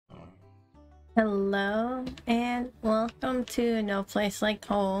Hello and welcome to No Place Like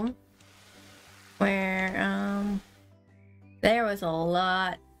Home, where there was a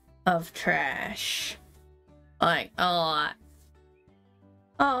lot of trash. Like a lot.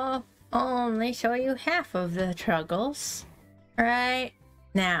 I'll only show you half of the struggles right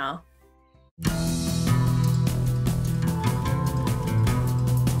now.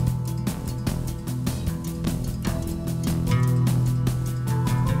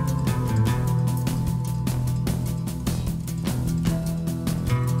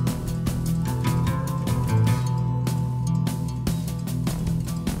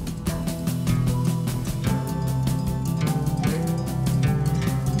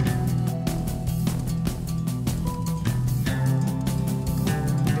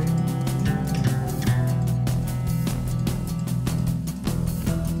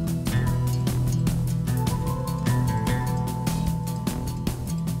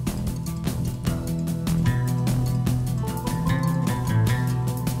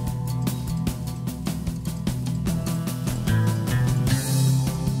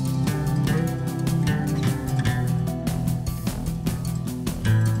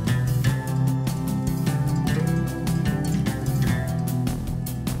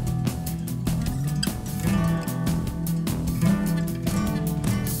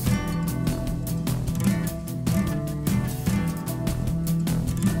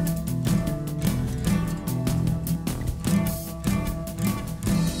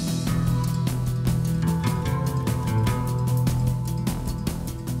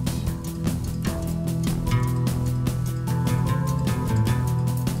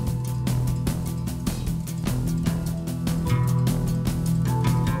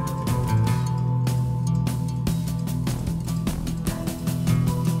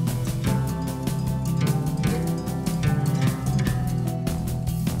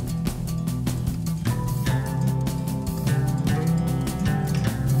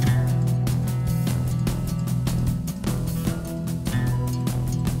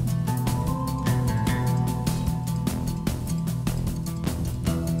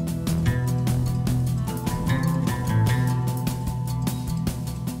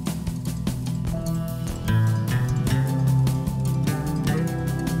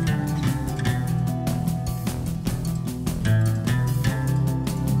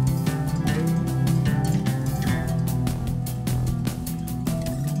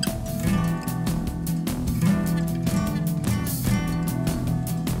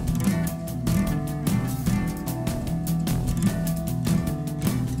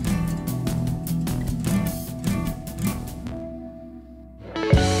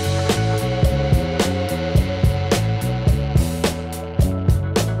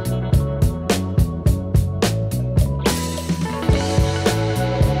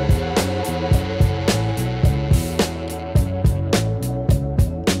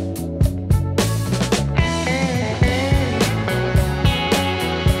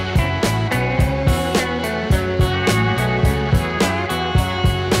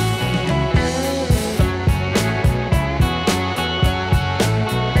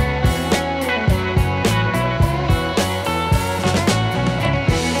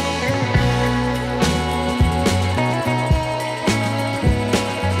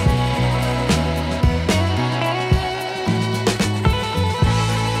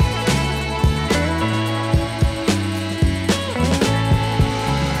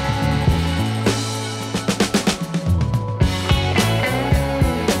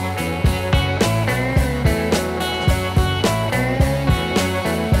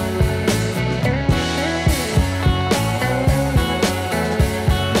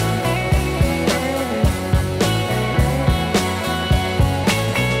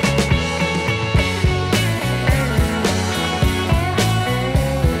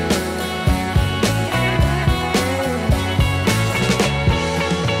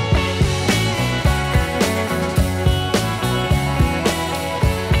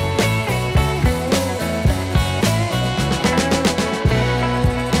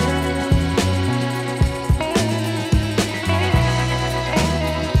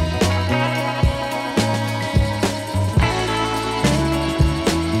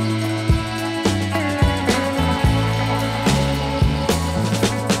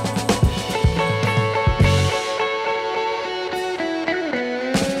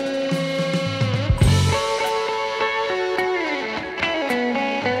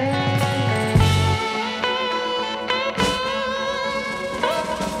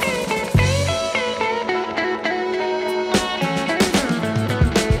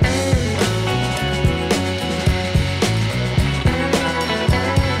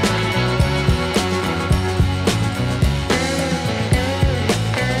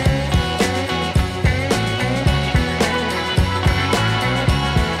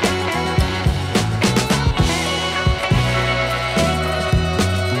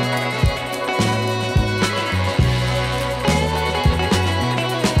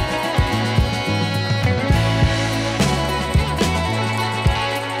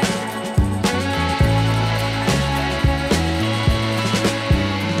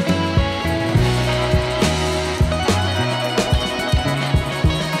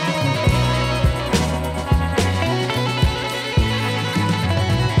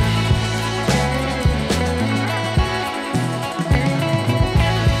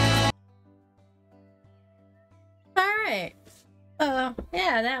 Oh,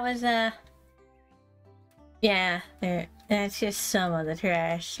 yeah, that was, yeah, there, that's just some of the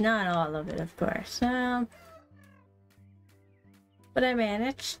trash. Not all of it, of course. But I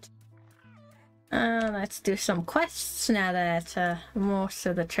managed. Let's do some quests now that, most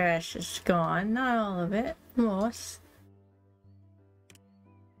of the trash is gone. Not all of it, most.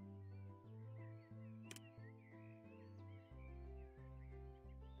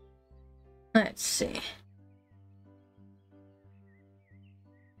 Let's see.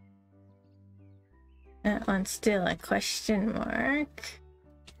 That one's still a question mark.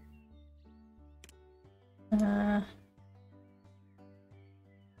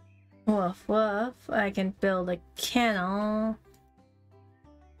 Woof woof. I can build a kennel.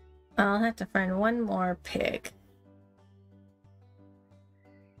 I'll have to find one more pig.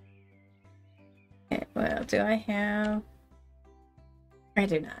 Okay, well, do I have? I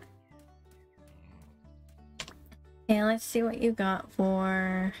do not. Okay, let's see what you got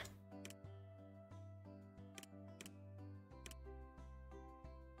for...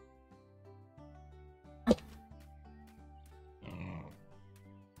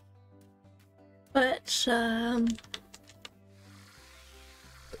 Let's, go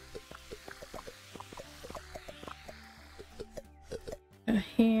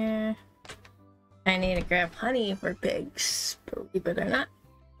here. I need to grab honey for pigs, believe it or not.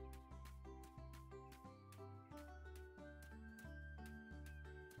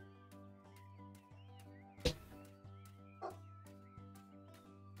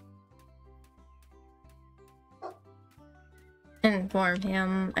 Inform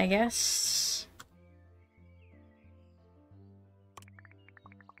him, I guess.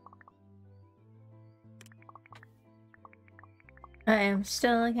 I am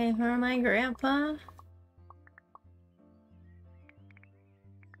still looking for my grandpa.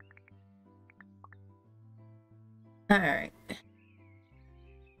 Alright.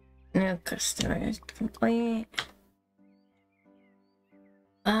 New customer is complete.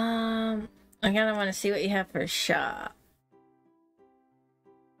 I kinda wanna see what you have for shop.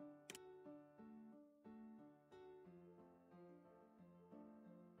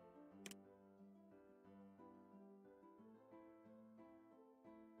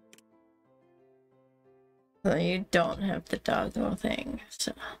 So you don't have the doggo thing,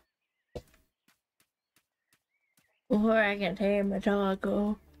 so. Or I can tame a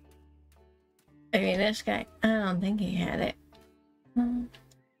doggo. I mean, this guy, I don't think he had it.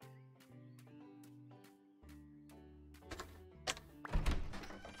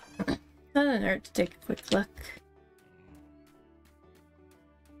 Doesn't hurt to take a quick look.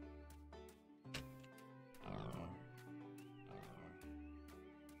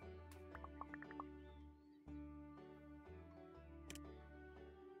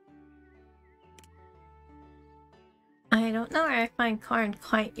 I don't know where I find corn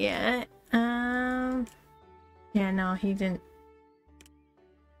quite yet. Yeah, no, he didn't.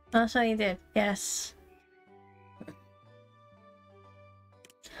 Oh, so he did, yes.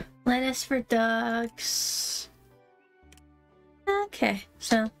 Lettuce for dogs. Okay,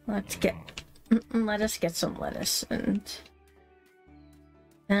 so let's get, let us get some lettuce, and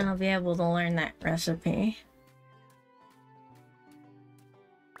then I'll be able to learn that recipe.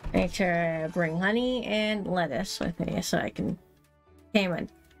 Make sure I bring honey and lettuce with me so I can tame and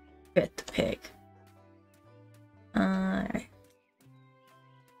fit the pig. Alright.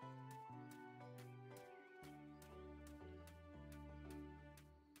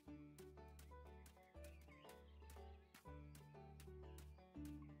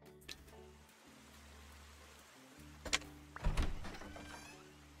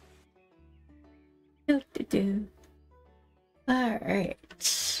 Do. Alright.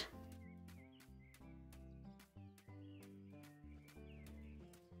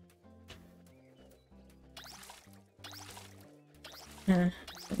 Some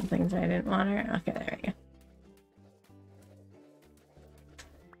things I didn't want her. Okay, there we go.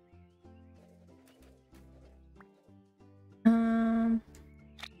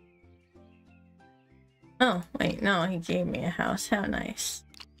 Oh, wait, no, he gave me a house. How nice.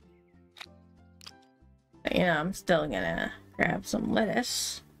 But, you know, I'm still gonna grab some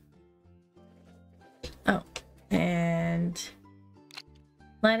lettuce. Oh, and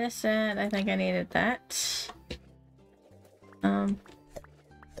lettuce, and I think I needed that.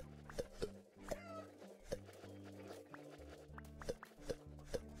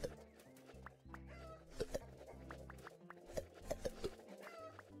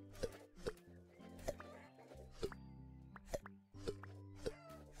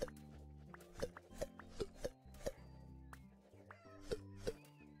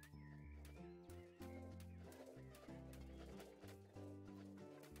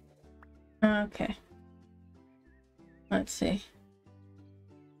 Okay. Let's see.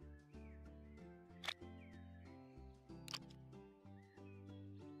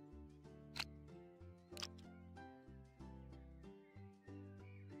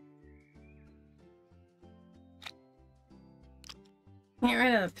 Get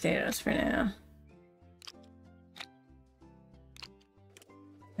rid of the potatoes for now.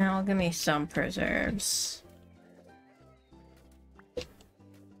 Now give me some preserves.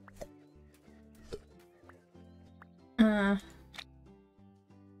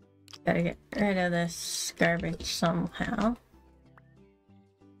 Gotta get rid of this garbage somehow.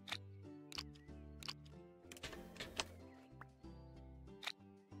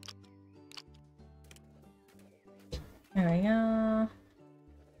 There we go.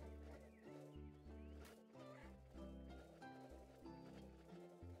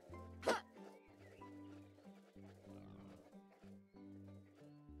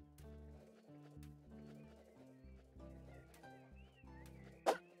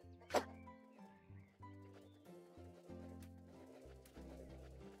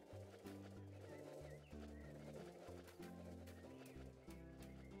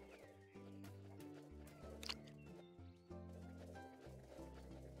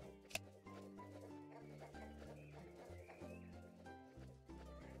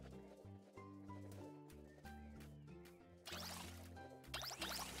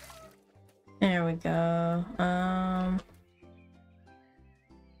 There we go.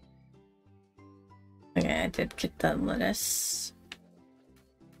 Okay, I did get the lettuce.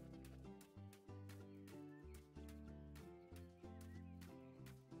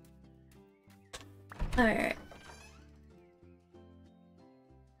 Alright.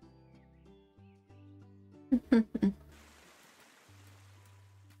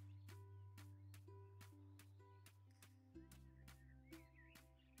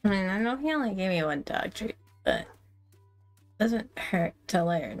 I mean, I know he only gave me one dog treat, but it doesn't hurt to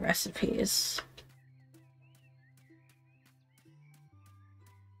learn recipes.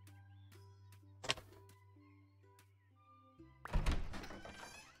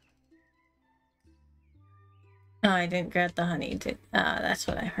 Oh, I didn't grab the honey. That's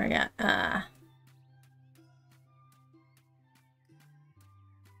what I forgot.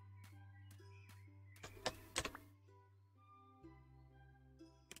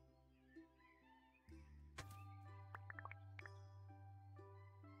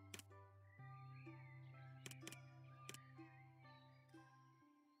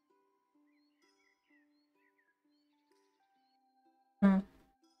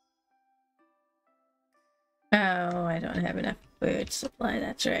 Oh, I don't have enough food supply.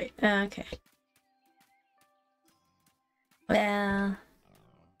 That's right. Okay. Well,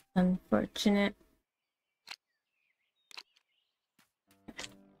 unfortunate.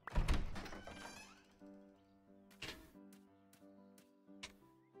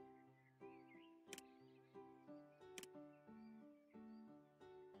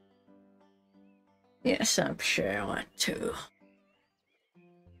 Yes, I'm sure I want to.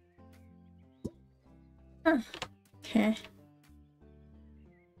 Huh. Okay.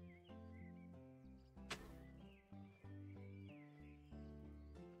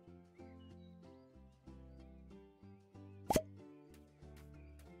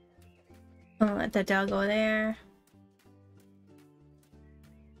 I'll let the dog go there.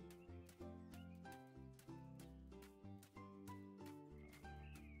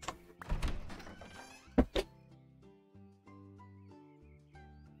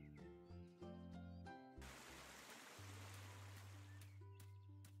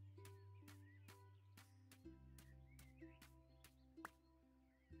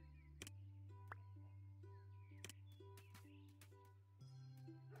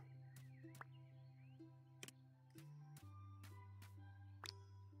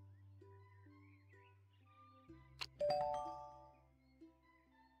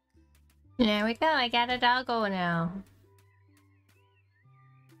 There we go. I got a doggo now.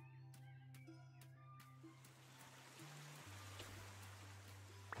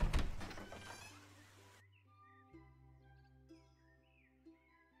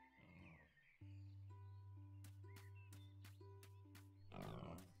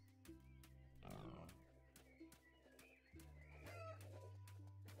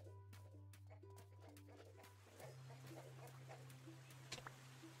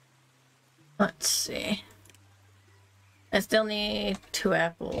 Let's see. I still need 2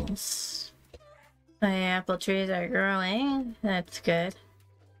 apples. My apple trees are growing. That's good.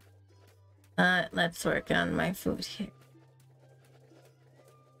 Let's work on my food here.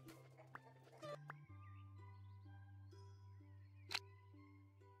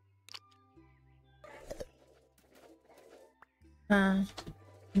 Uh,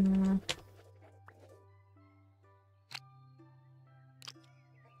 mm.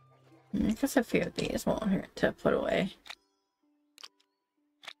 I guess a few of these won't hurt to put away.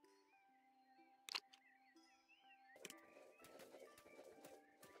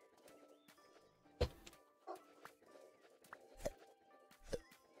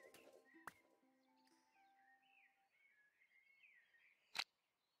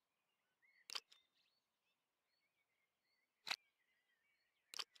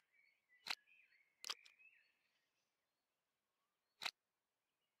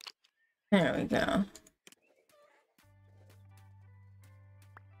 There we go.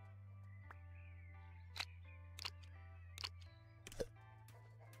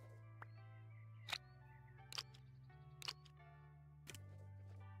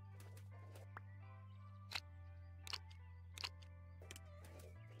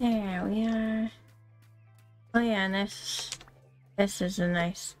 There we are. Oh yeah, and this is a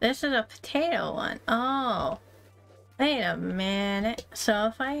nice. This is a potato one. Oh, wait a minute. So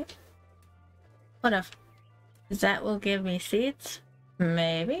if I what if that will give me seeds?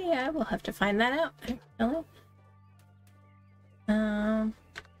 Maybe I will have to find that out. Actually.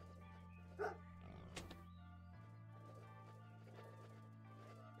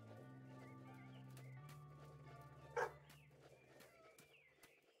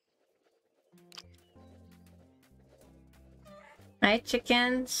 Hi,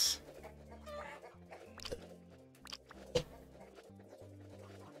 chickens.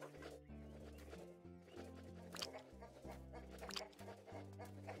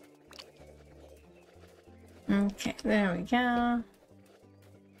 Okay, there we go.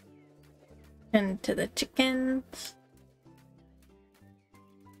 And to the chickens.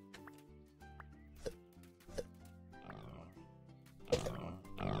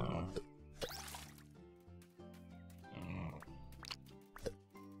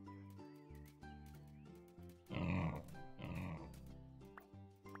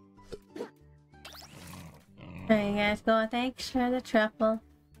 There you guys go. Thanks for the truffle.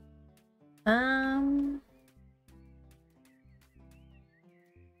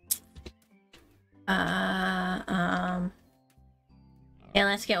 Yeah,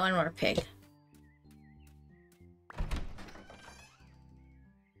 let's get one more pig.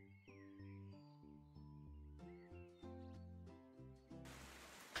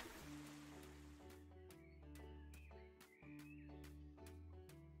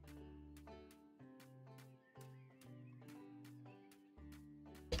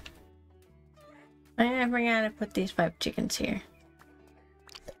 I forgot to put these 5 chickens here.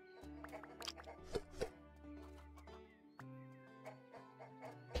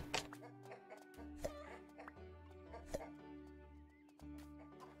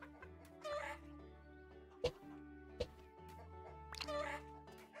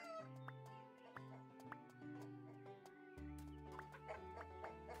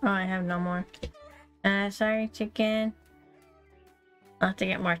 Oh, I have no more. Sorry, chicken. I'll have to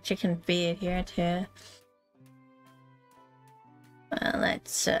get more chicken feed here too.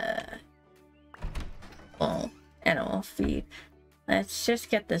 Let's well, animal feed. Let's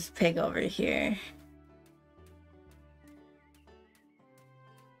just get this pig over here.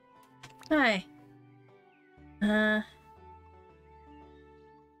 Hi.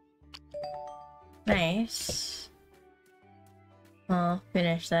 Nice. I'll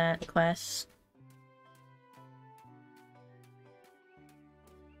finish that quest.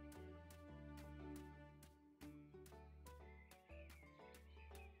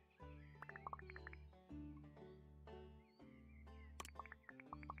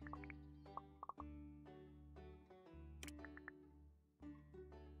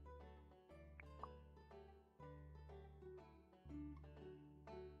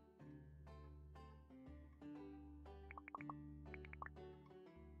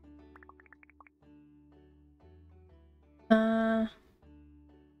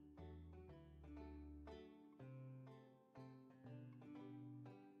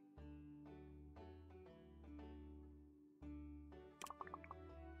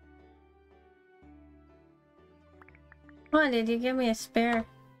 Oh, did you give me a spare?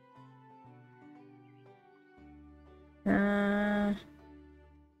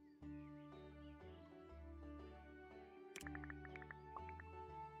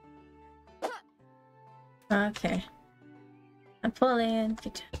 Okay. I'm pulling.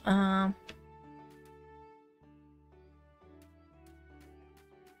 Oh.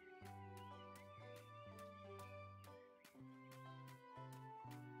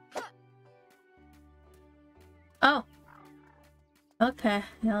 Okay.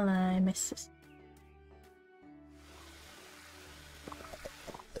 Hold on, I missed this.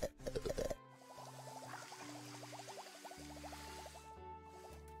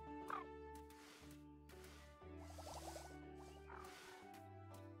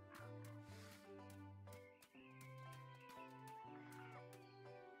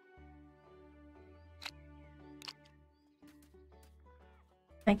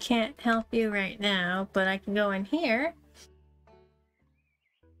 I can't help you right now, but I can go in here.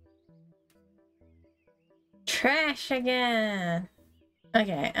 Trash again.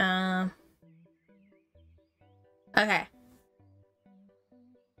 Okay, okay.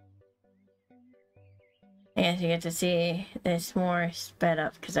 I guess you get to see this more sped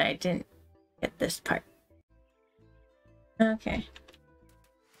up because I didn't get this part. Okay.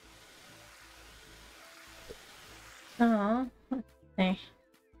 Oh, let's see.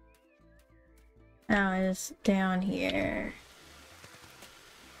 Now it's down here.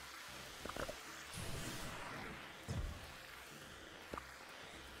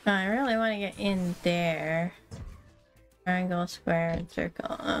 Oh, I really want to get in there. Triangle, square, and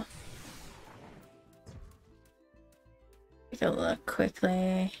circle. Take a look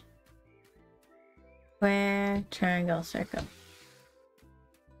quickly. Square, triangle, circle.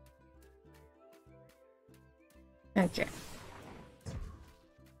 Okay.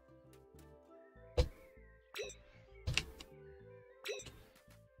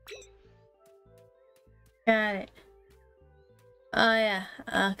 Got it. Oh yeah,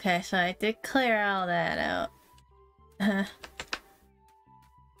 okay, so I did clear all that out. So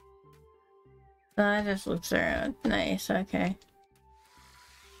that just looks around. Nice, okay.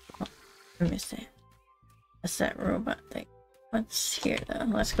 Oh, I missed it. That's that robot thing. What's here though?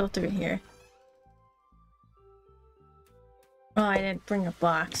 Let's go through here. Oh, I didn't bring a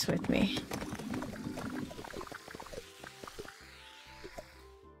box with me.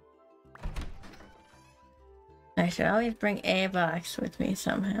 I should always bring a box with me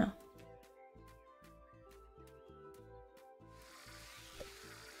somehow.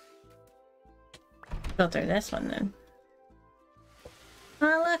 Go through this one then.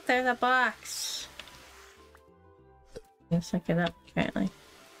 Oh look, there's a box. Let's look it up apparently.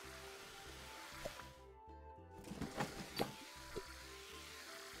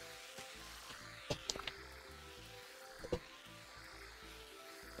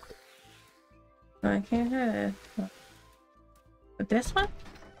 I can't do this. But this one?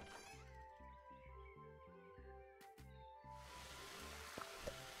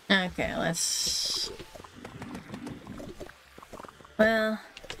 Okay, let's... Well,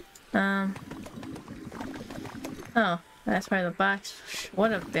 oh, that's where the box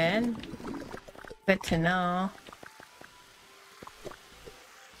would have been. Good to know.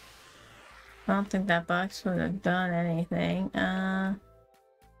 I don't think that box would have done anything.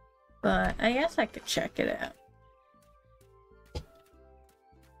 But I guess I could check it out.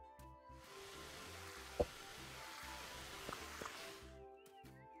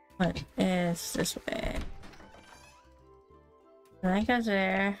 What is this way? That goes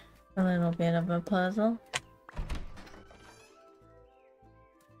there. A little bit of a puzzle.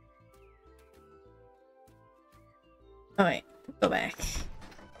 Oh wait, go back.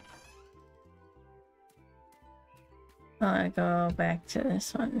 I wanna go back to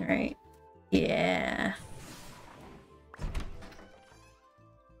this one, right? Yeah.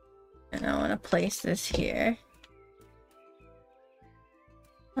 And I wanna place this here.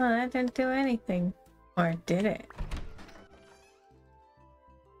 Oh, that didn't do anything. Or did it?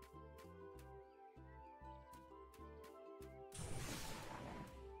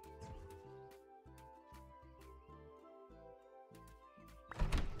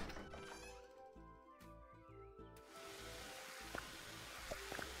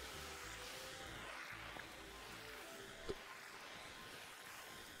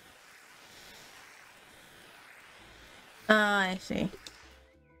 Oh, I see.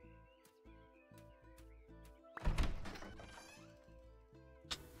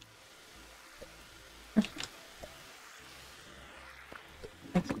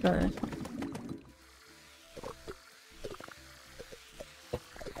 I could go this way.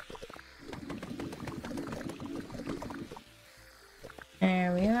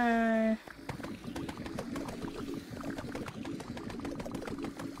 There we are.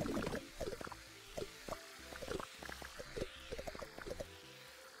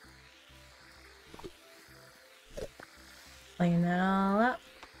 Clean that all up.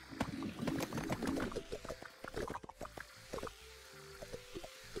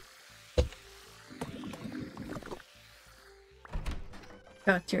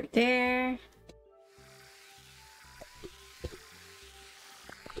 Go through there.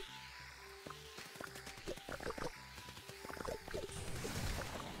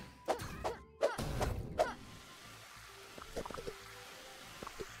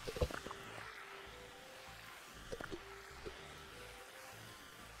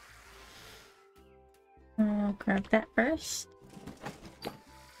 I'll grab that first.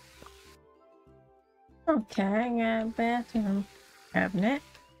 Okay, I got a bathroom. cabinet.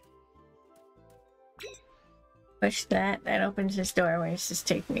 Push that. That opens this door. Where does this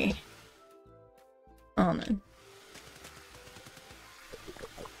take me? Oh no.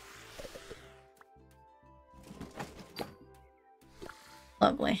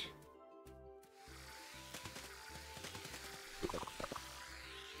 Lovely.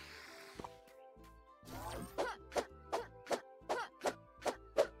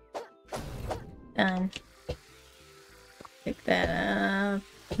 Done. Pick that up.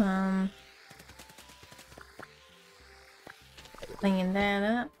 Clean that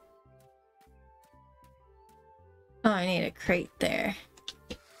up. Oh, I need a crate there.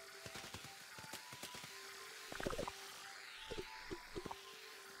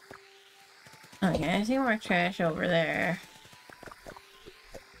 Okay, I see more trash over there.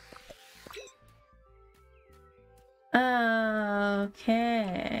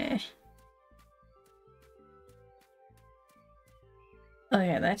 Okay.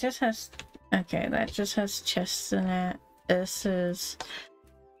 Okay, that just has... Okay, that just has chests in it. This is...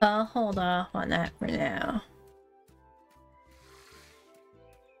 I'll hold off on that for now.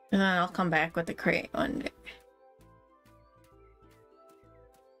 And then I'll come back with the crate one day.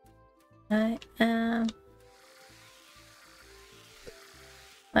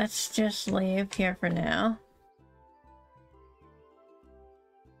 Let's just leave here for now.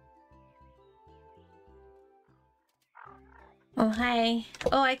 Oh, hi.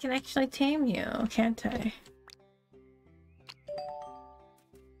 Oh, I can actually tame you, can't I?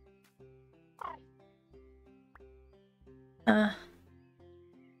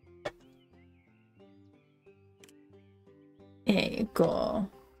 There you go.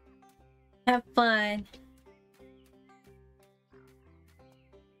 Have fun.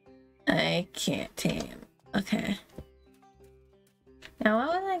 I can't tame. Okay. Now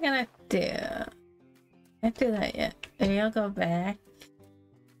what was I gonna do? Can't do that yet. Maybe I'll go back.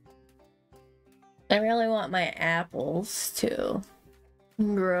 I really want my apples to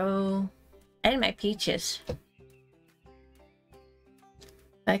grow. And my peaches.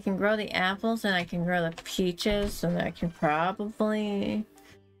 I can grow the apples and I can grow the peaches, and I can probably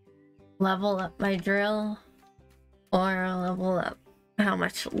level up my drill or level up how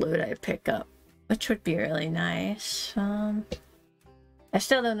much loot I pick up, which would be really nice. I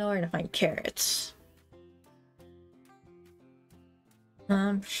still don't know where to find carrots.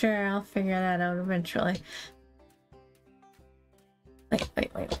 I'm sure I'll figure that out eventually. Wait,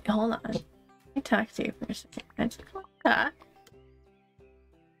 hold on. Let me talk to you for a second. I just want to talk.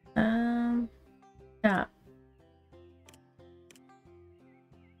 Yeah.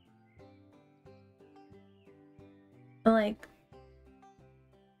 Like,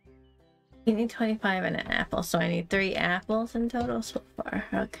 you need 25 and an apple, so I need 3 apples in total so far.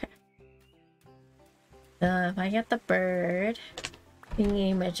 Okay. So if I get the bird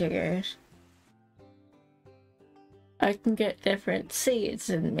thingy majiggers, I can get different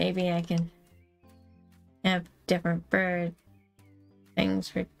seeds, and maybe I can have different bird things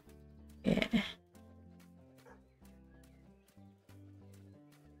for... Yeah.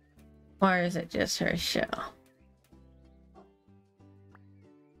 Or is it just her show?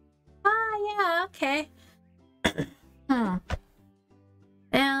 Oh, yeah, okay. Now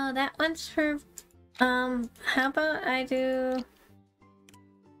that one's for... how about I do...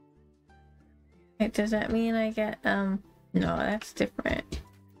 Wait, does that mean I get, no, that's different.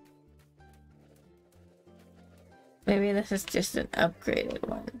 Maybe this is just an upgraded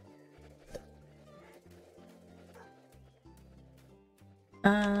one.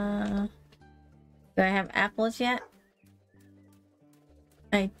 Do I have apples yet?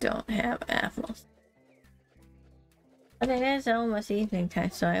 I don't have apples. But it is almost evening time,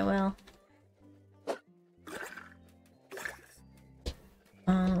 so I will.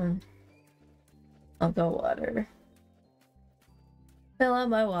 I'll go water. Fill up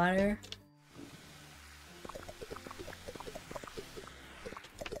my water.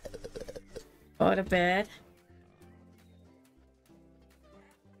 Go to bed.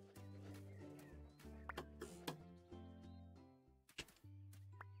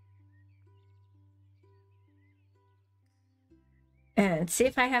 And see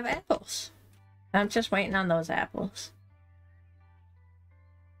if I have apples. I'm just waiting on those apples.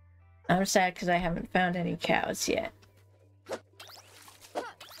 I'm sad because I haven't found any cows yet.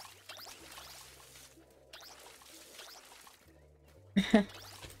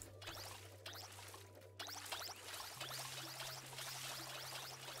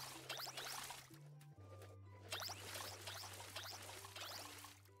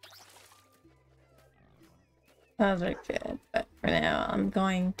 Those are good, but for now I'm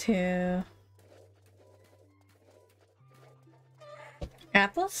going to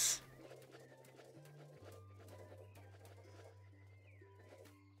Apples?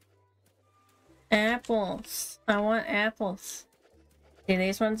 Apples. I want apples. See,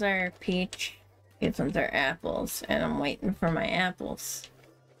 these ones are peach. These ones are apples. And I'm waiting for my apples.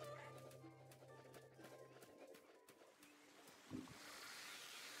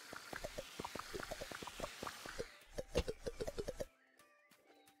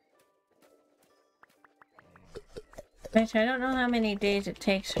 Which I don't know how many days it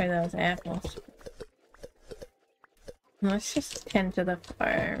takes for those apples. Let's just tend to the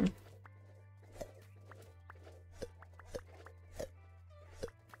farm.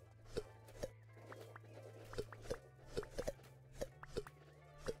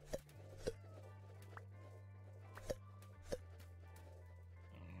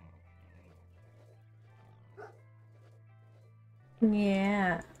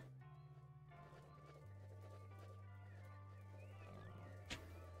 Yeah.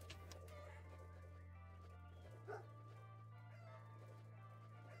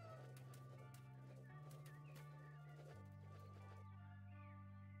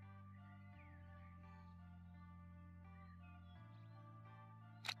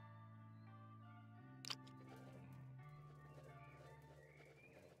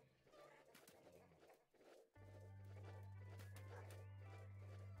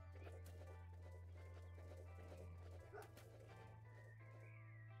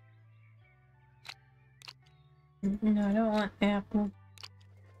 No, I don't want apple.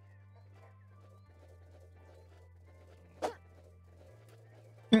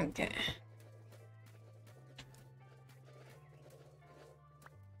 Okay.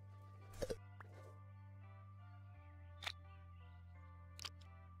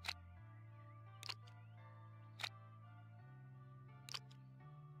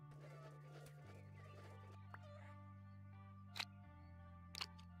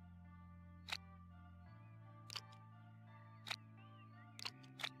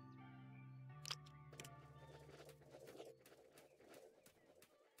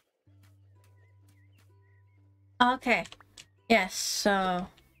 Okay. Yes, so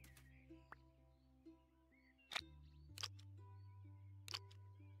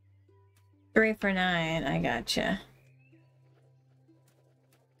 3 for 9, I gotcha.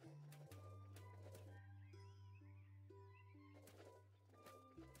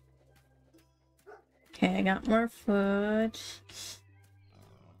 Okay, I got more food.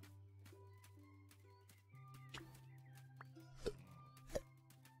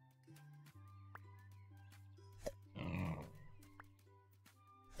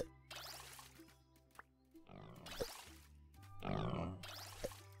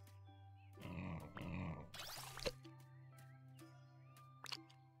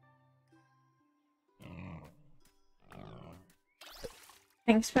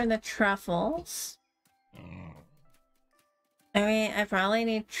 Thanks for the truffles. I mean, I probably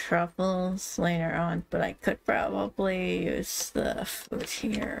need truffles later on, but I could probably use the food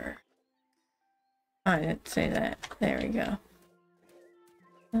here. Oh, I didn't say that. There we go.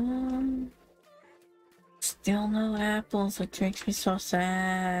 Still no apples, which makes me so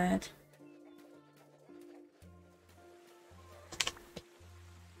sad.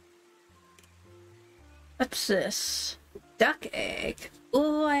 What's this? Duck egg.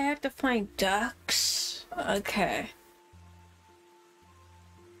 Oh, I have to find ducks. Okay.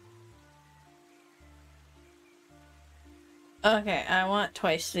 Okay, I want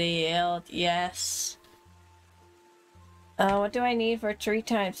twice the yield. Yes. What do I need for 3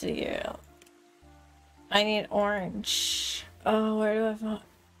 times the yield? I need orange. Oh, where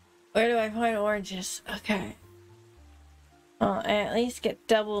do I find oranges? Okay. Well, I at least get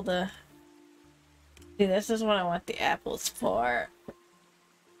double the... See, this is what I want the apples for.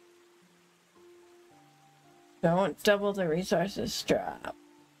 Don't double the resources drop.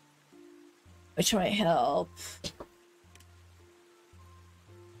 Which might help.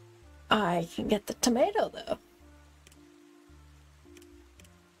 I can get the tomato though.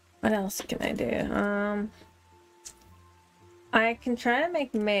 What else can I do? I can try to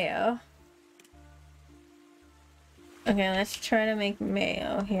make mayo. Okay, let's try to make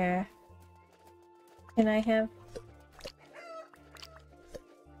mayo here. Can I have...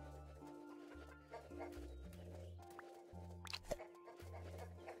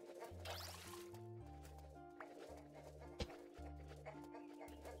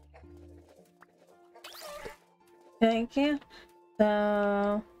 Thank you.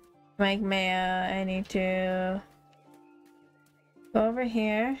 So, to make mayo, I need to go over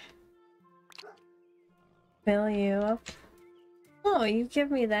here. Fill you up. Oh, you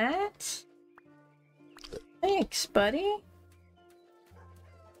give me that? Thanks, buddy.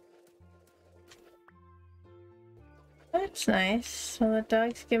 That's nice. So the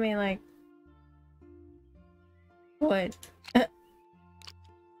dogs give me like wood.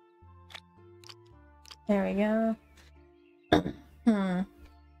 There we go.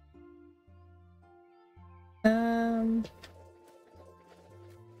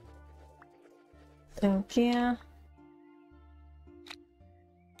 Thank you.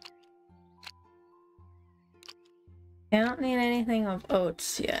 I don't need anything of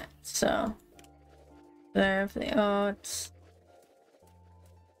oats yet, so serve the oats.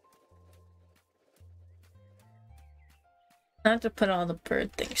 I have to put all the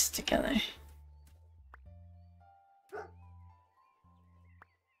bird things together.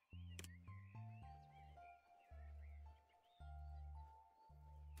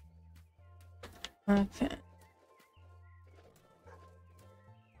 Okay.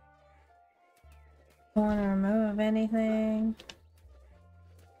 Don't want to remove anything.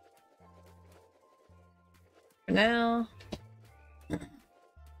 For now.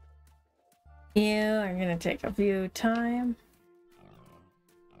 You are gonna take a few time.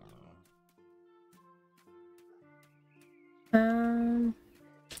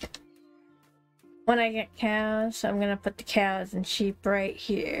 When I get cows, I'm gonna put the cows and sheep right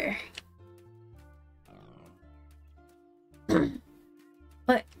here.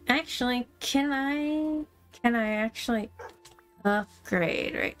 But actually, can I actually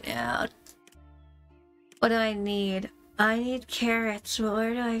upgrade right now? What do I need? I need carrots. But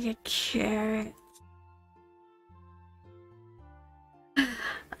where do I get carrots? I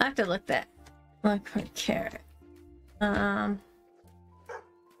have to look for carrot. You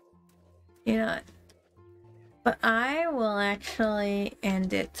know what? But I will actually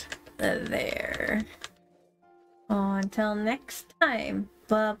end it there. Oh, until next time.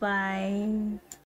 Bye-bye.